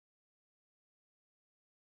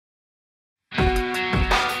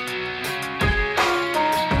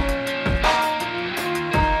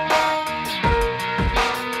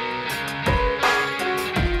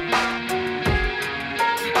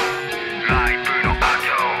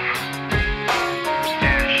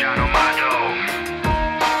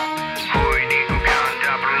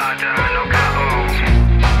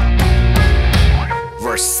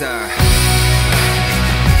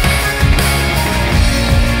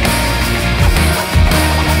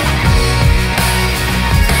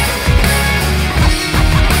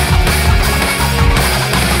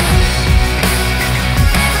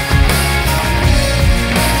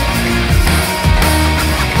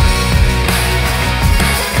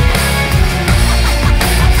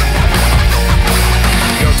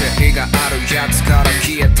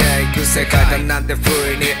なんて不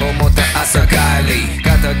意に思った朝帰り、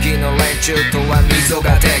敵の連中とは溝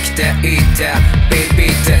ができていってビビ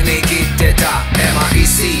って握ってた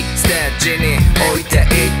MIC ステージに置いて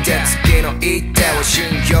いって次の一手を信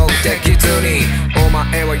用できずに、お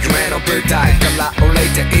前は夢の舞台から降り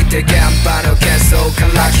ていって、現場の喧騒か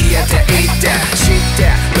ら消えていって、知って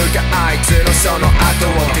るかあいつのその後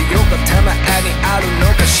をっていうかたまにあるの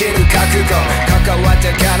か知る覚悟、関わって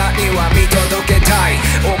からには見届けたい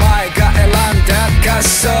お前が選んだ滑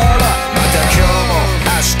走路、また今日も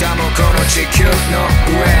明日もこの地球の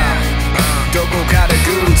上どこかで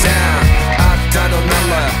偶然あったのな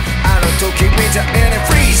ら、あの時みたいに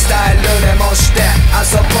フリースタイルでもして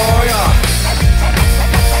遊ぼうよ。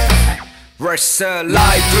ライブ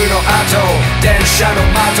の後電車の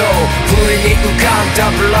窓、不意に浮かんだ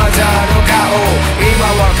ブラザーの顔、今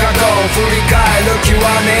は過去振り返る気は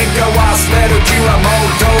ねえが忘れる気はもう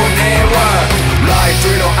どうねえわ。ライ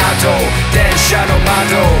ブの後電車の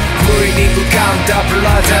窓、不意に浮かんだブ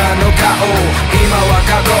ラザーの顔、今は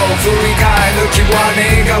過去振り返る気は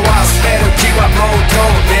ねえが忘れる気はもうど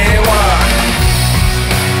うねえわ。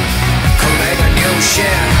これがニューシェ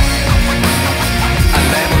あ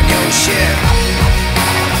れもニューシェ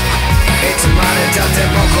いつまでたって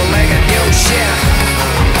もこれがニューシェ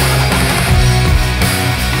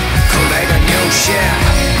これがニューシェ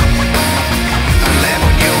あれも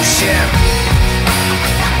ニューシェ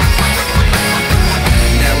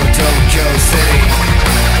東京シテ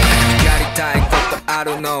ィやりたいことある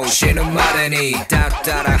の死ぬまでに、だっ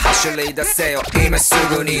たら走り出せよ今す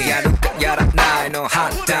ぐに、やるかやらないの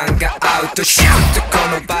判断がアウトシュート、こ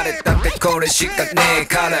の場でだってこれしかねえ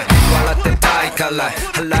から、笑ってたいから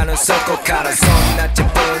腹の底から、そんな自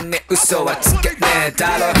分に嘘はつけねえ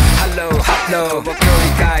だろ。ハローハローを繰り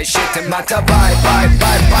返してまたバイバイ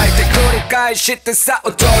バイバイって繰り返してさ、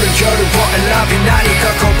踊る夜を選び何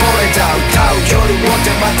かこぼれた、歌う夜をっ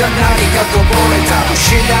てまた何かこぼれた、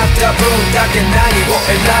失った分だけ何を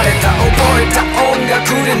得られた、覚えた音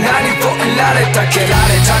楽で何を得られた、蹴ら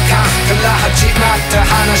れた感から始まった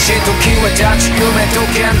話、時は立ち夢と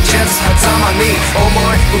現実狭間に思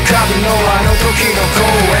い浮かぶのはあの時の公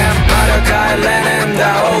園、まだ帰れねえんだ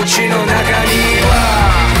お家の中には。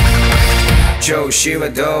調子は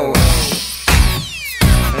どう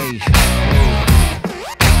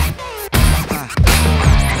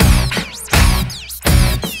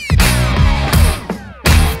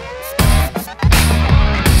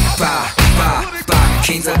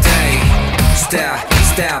in the day step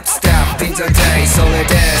step step in the day それ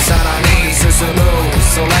でさらに進む、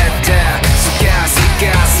それってすげえすげえ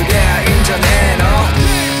すげえいいんじゃねえの。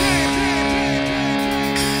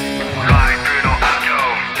ライブの後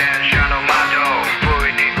電車の窓、不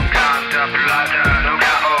意に浮かんだブラザーの顔、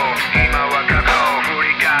今は過去振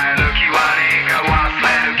り返る気はねえが忘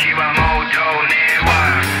れる気はもうどうねえわ。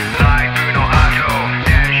ライブの後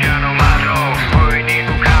電車の窓、不意に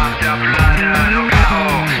浮かんだブラザーの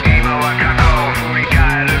顔、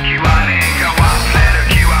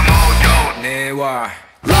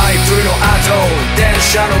ライブの後電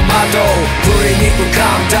車の窓、不意に浮か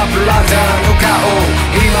んだブラザーの顔、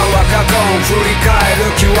今は過去振り返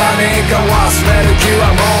る気はねえが忘れる気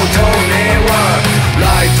はもうどうねえわ。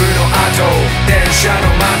ライブの後電車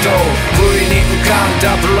の窓、不意に浮かん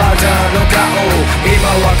だブラザーの顔、今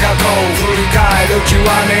は過去振り返る気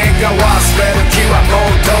はねえが忘れる気は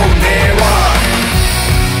もうどうねえわ。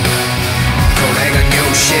これがニ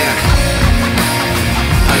ューシェ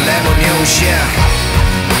あれもニューシェ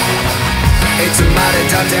いつまで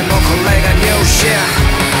たってもこれがニューシェ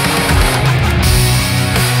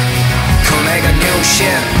これがニューシェ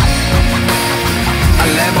あれ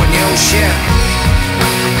もニューシェ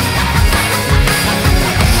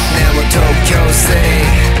Now 東京シティ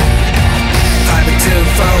524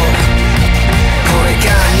これが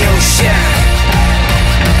ニューシェ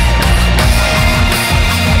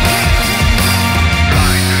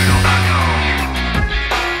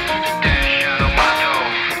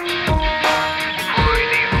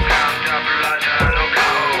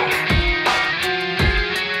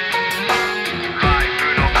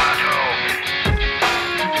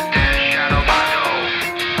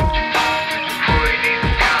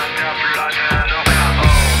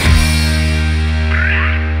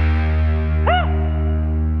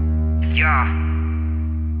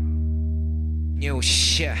New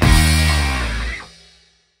shit